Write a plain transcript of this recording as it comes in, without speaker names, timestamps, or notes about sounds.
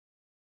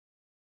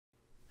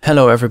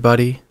Hello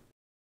everybody.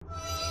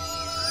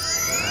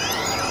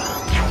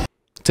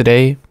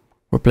 Today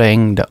we're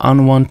playing the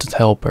unwanted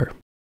helper,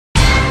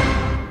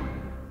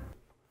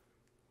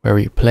 where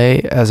we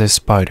play as a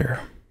spider.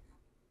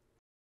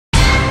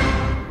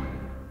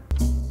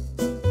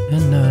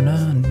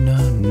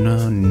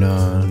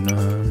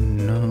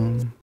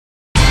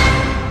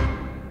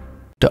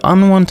 The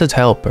Unwanted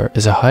Helper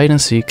is a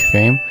hide-and-seek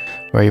game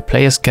where you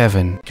play as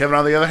Kevin. Kevin,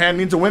 on the other hand,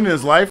 needs to win in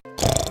his life.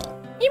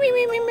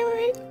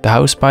 The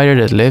house spider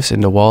that lives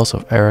in the walls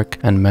of Eric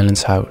and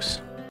Melon's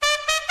house.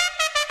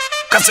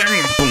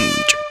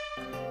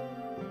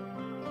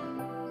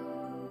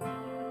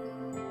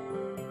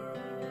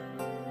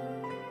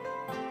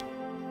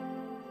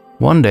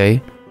 One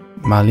day,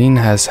 Marlene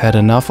has had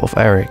enough of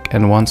Eric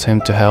and wants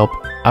him to help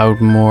out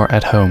more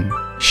at home.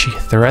 She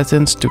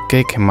threatens to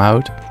kick him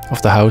out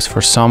of the house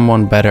for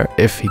someone better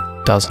if he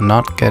does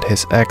not get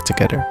his act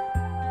together.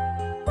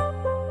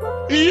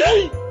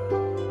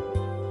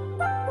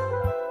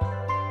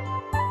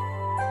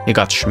 He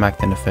got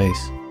smacked in the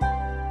face.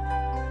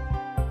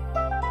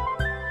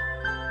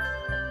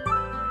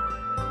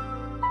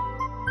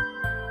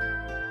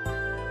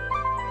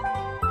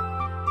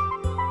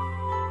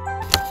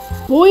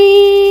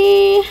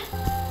 Boy.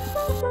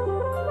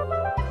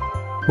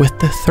 With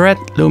the threat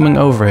looming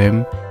over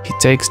him, he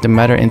takes the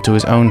matter into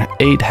his own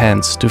 8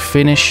 hands to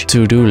finish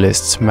to-do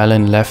lists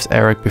Melon left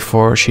Eric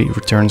before she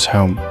returns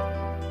home.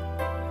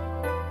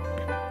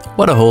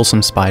 What a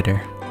wholesome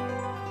spider.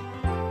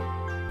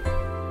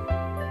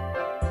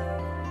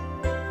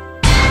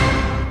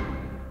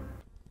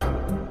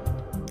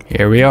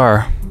 Here we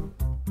are.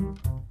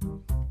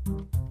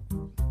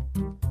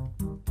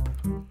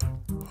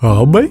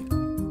 Oh boy.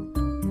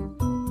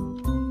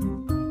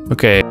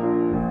 Okay.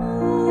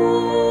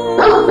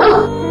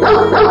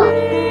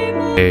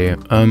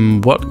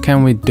 What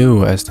can we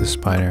do as the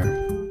spider?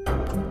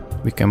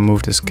 We can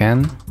move this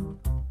can.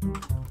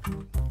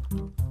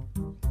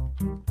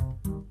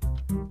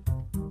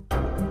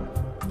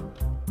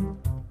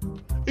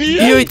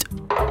 Yeet!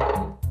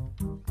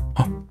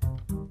 Oh.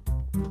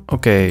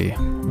 Okay,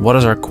 what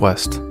is our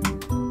quest?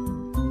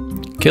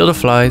 Kill the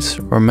flies,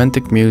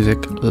 romantic music,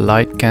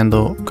 light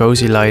candle,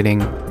 cozy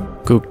lighting,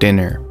 cook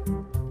dinner.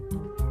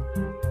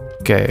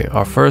 Okay,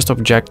 our first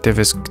objective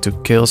is to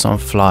kill some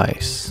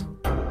flies.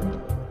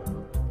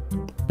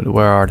 But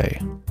where are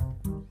they?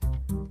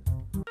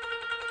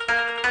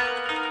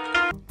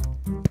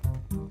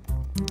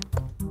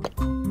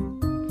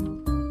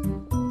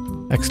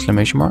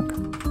 Exclamation mark?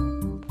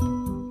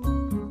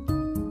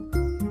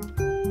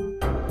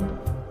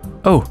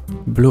 Oh,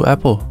 blue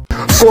apple.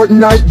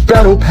 Fortnite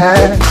battle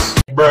pass.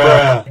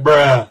 Bruh,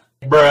 bruh,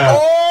 bruh.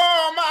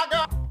 Oh my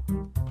god.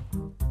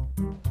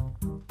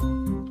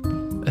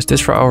 Is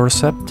this for our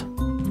receipt?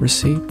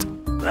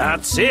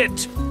 That's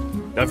it!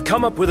 I've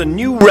come up with a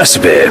new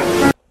recipe!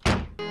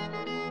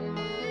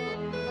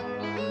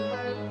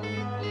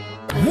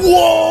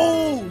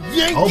 Whoa!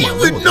 Yankee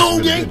with no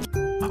Yankee!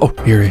 Oh,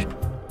 here he.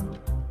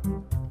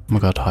 Oh my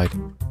god, hide.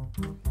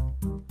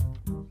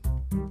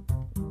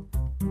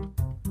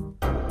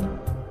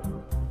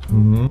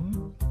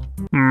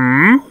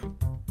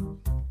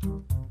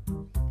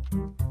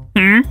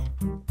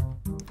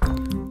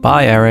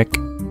 Bye, Eric.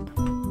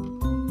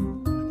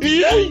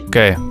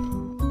 Okay.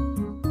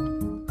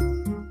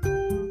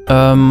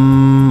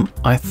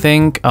 I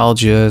think I'll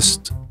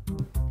just...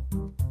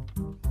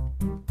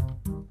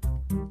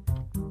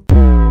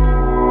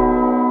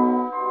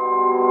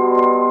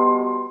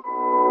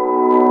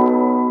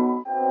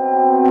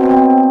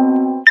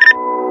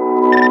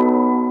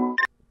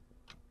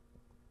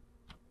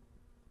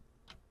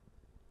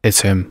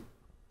 It's him.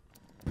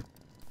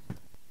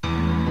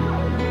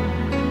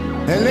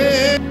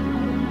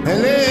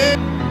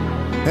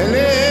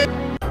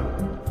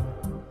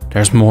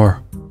 There's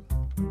more.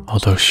 All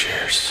those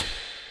shears.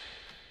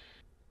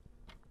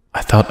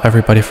 I thought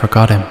everybody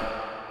forgot him.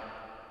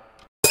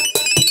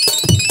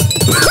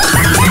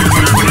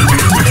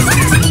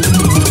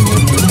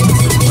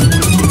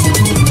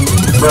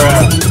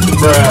 Bruh,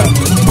 bruh,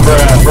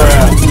 bruh,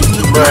 bruh,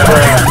 bruh,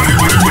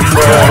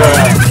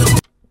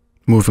 bruh.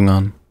 Moving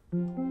on.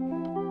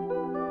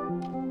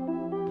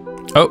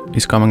 Oh,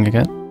 he's coming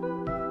again.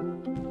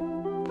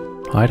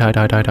 Hide, hide,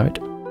 hide, hide, hide.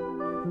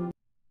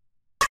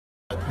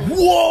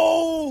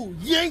 Whoa!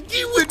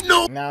 Yankee with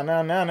no... No.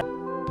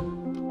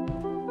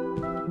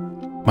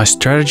 My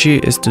strategy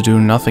is to do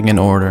nothing in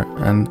order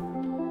and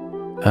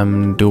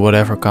do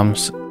whatever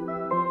comes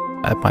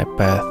at my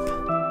path.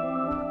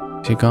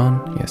 Is he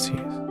gone? Yes, he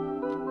is.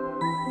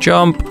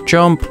 Jump!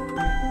 Jump!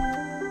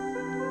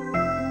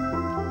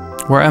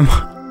 Where am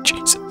I?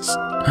 Jesus.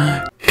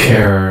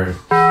 Care.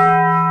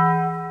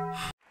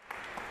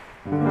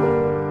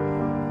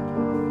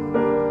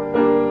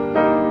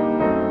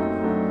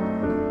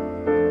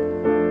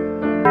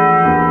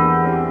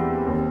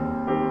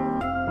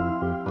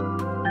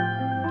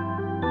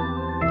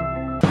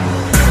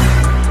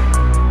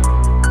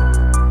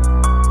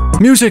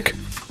 Music!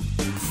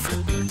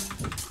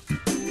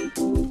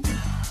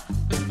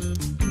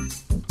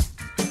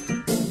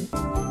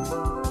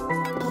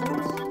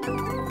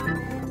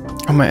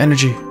 Oh, my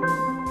energy.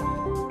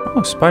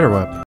 Oh, spider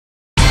web.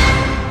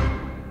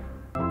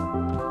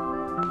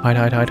 Hide,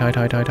 hide, hide, hide,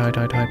 hide, hide, hide,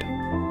 hide, hide.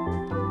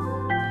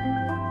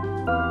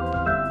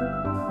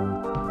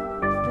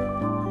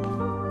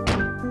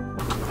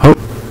 Oh.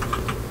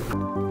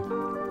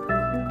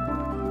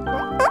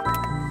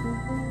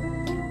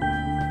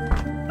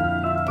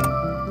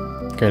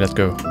 Okay, let's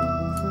go.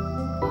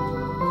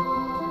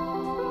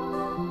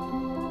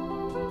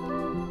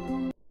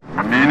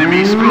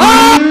 Enemy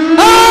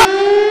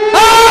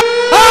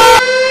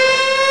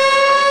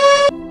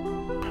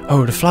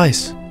Oh, the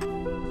flies.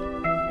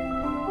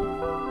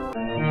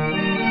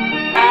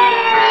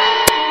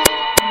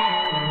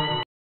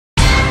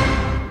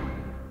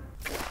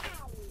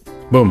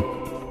 Boom.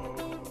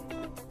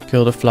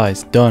 Kill the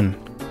flies. Done.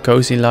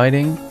 Cozy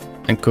lighting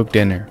and cook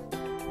dinner.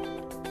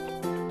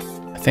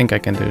 I think I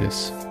can do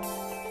this.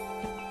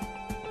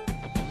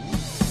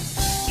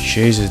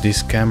 Jesus,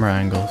 these camera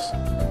angles.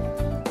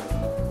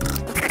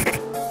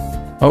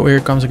 Oh, here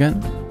it comes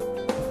again.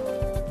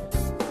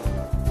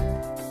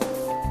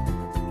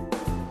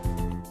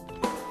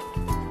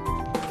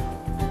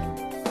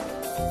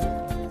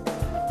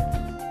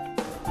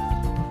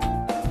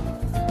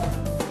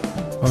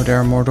 Oh, there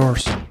are more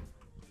doors.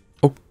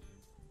 Oh.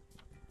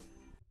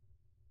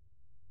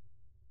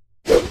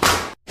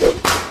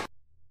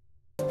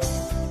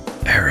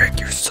 Eric,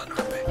 you son of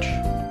a bitch.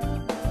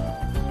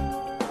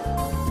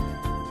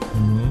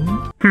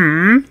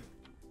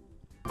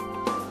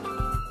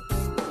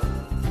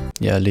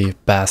 Yeah, leave,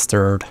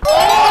 bastard.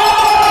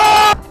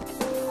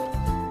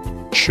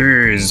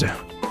 Cheers.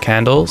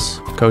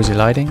 Candles, cozy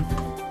lighting,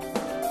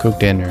 cook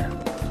dinner.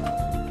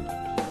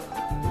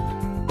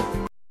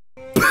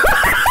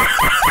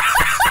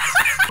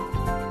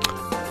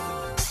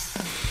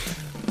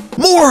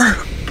 More!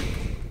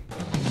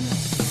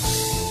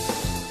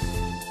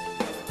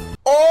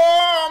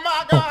 Oh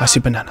my god! Oh, I see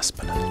bananas,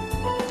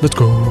 bananas. Let's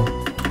go.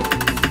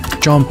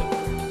 Jump.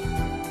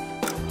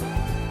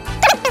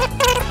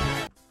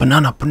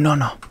 Banana,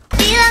 banana.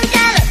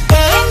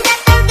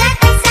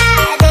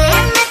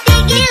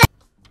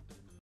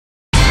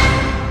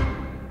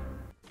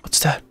 What's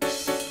that?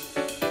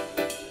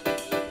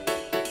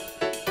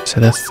 Is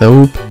that a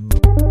𝘕𝘗?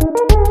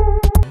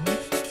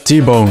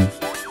 T-bone.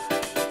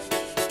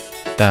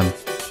 Damn.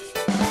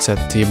 It said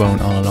T-bone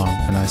all along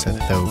and I said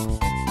𝘕𝘗.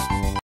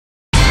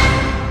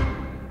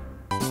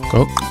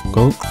 Go,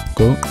 go,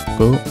 go,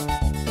 go.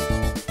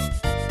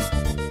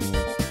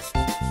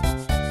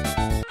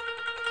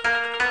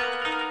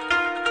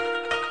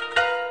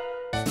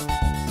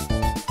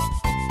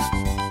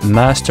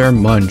 Master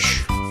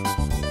munch.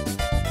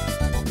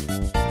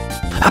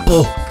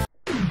 Apple!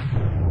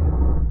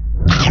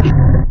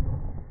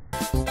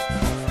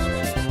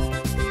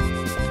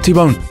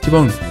 T-bone,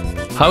 T-bone.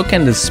 How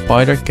can the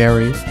spider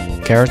carry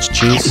carrots,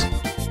 cheese,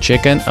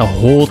 chicken, a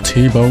whole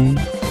T-bone,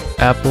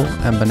 apple,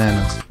 and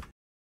bananas?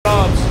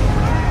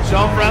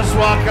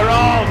 Jean-Francois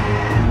Karel!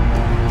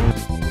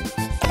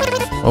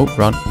 Oh,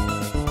 run.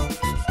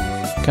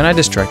 Can I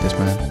distract this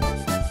man?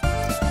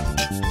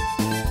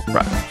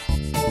 Right.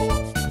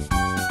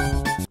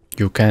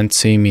 You can't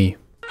see me.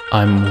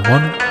 I'm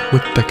one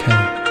with the can.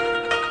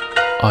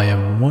 I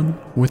am one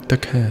with the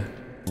can.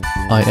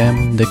 I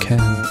am the can.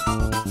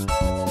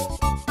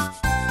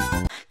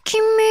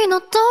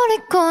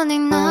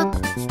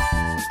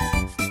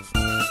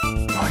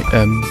 I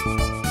am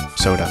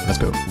soda. Let's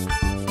go.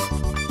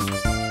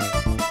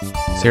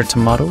 Is there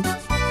tomato?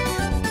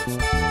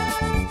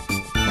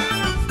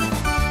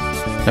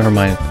 Never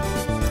mind.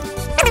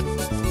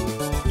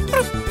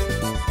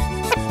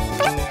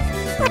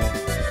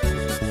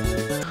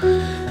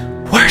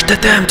 Where's the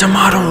damn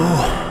tomato?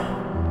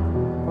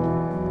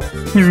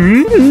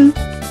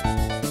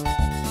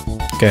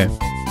 Okay.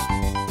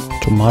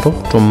 Tomato,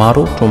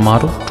 tomato,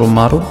 tomato,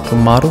 tomato,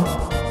 tomato.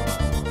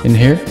 In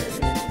here?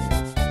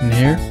 In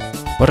here?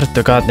 What is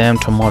the goddamn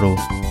tomato?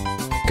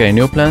 Okay,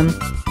 new plan.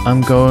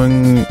 I'm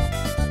going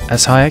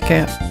as high as I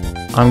can.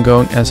 I'm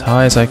going as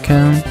high as I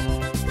can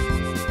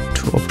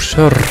to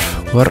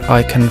observe where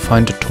I can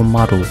find the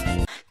tomato.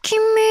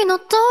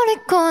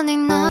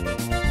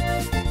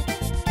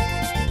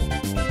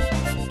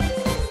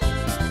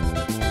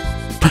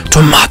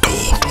 Tomato,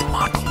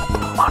 tomato,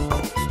 tomato.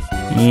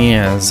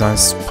 Yes, I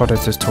spotted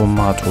the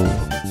tomato.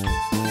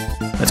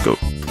 Let's go.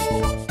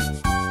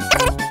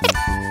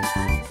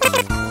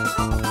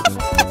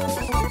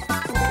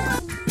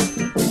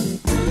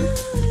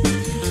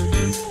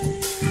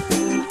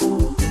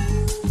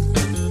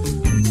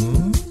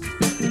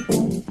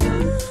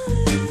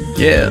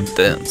 Yeah,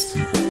 dance.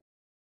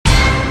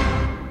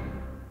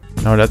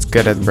 Now let's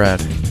get it,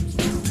 Brad.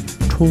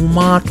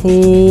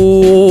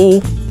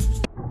 Tomato.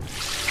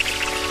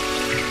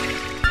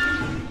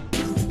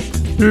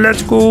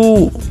 Let's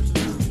go.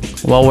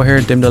 While we're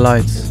here, dim the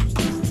lights.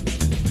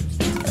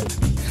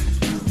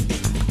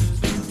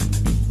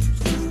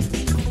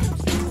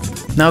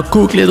 Now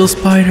cook, little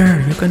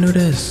spider. You can do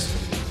this.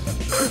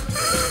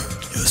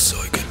 Yes,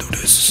 I can do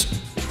this.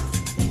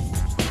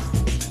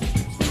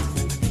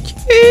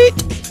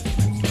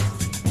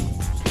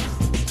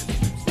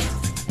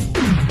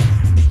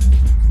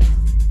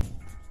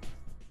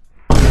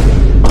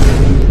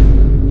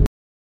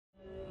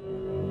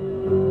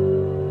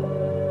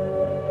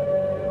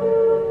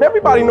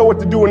 everybody know what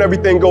to do when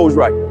everything goes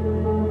right.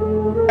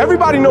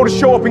 Everybody know to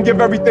show up and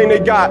give everything they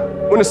got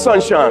when the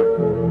sun's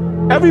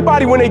shining.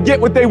 Everybody, when they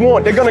get what they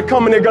want, they're gonna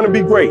come and they're gonna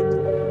be great.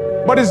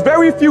 But there's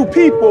very few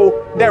people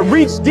that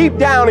reach deep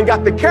down and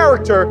got the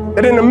character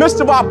that in the midst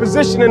of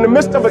opposition, in the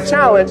midst of a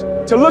challenge,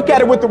 to look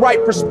at it with the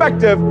right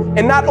perspective,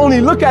 and not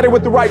only look at it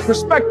with the right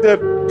perspective,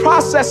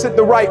 process it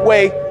the right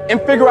way and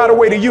figure out a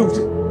way to use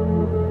it.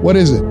 What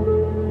is it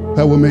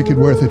that will make it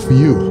worth it for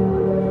you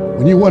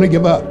when you want to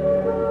give up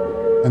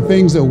and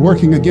things are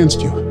working against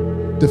you,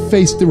 to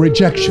face the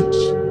rejections?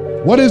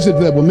 What is it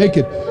that will make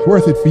it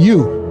worth it for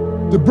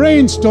you to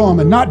brainstorm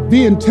and not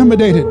be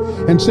intimidated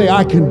and say,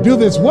 I can do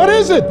this? What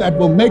is it that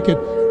will make it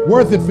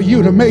worth it for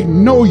you to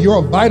know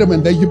your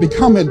vitamin, that you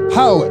become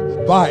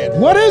empowered by it?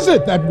 What is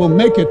it that will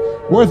make it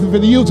worth it for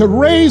you to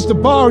raise the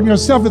bar on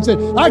yourself and say,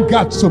 I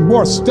got some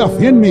more stuff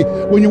in me,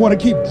 when you want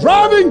to keep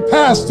driving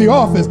past the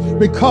office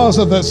because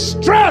of the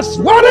stress?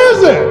 What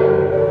is it?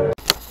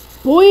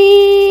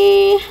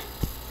 Boy.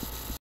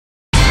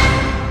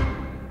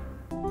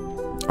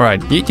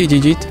 Alright,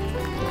 yeet.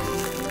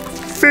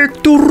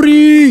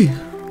 Victory!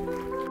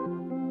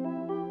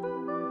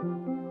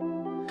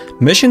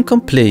 Mission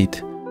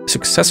complete. A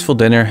successful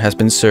dinner has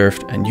been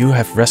served and you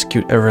have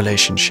rescued a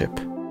relationship.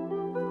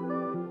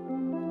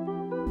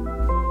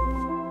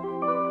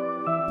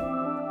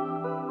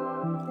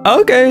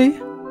 Okay.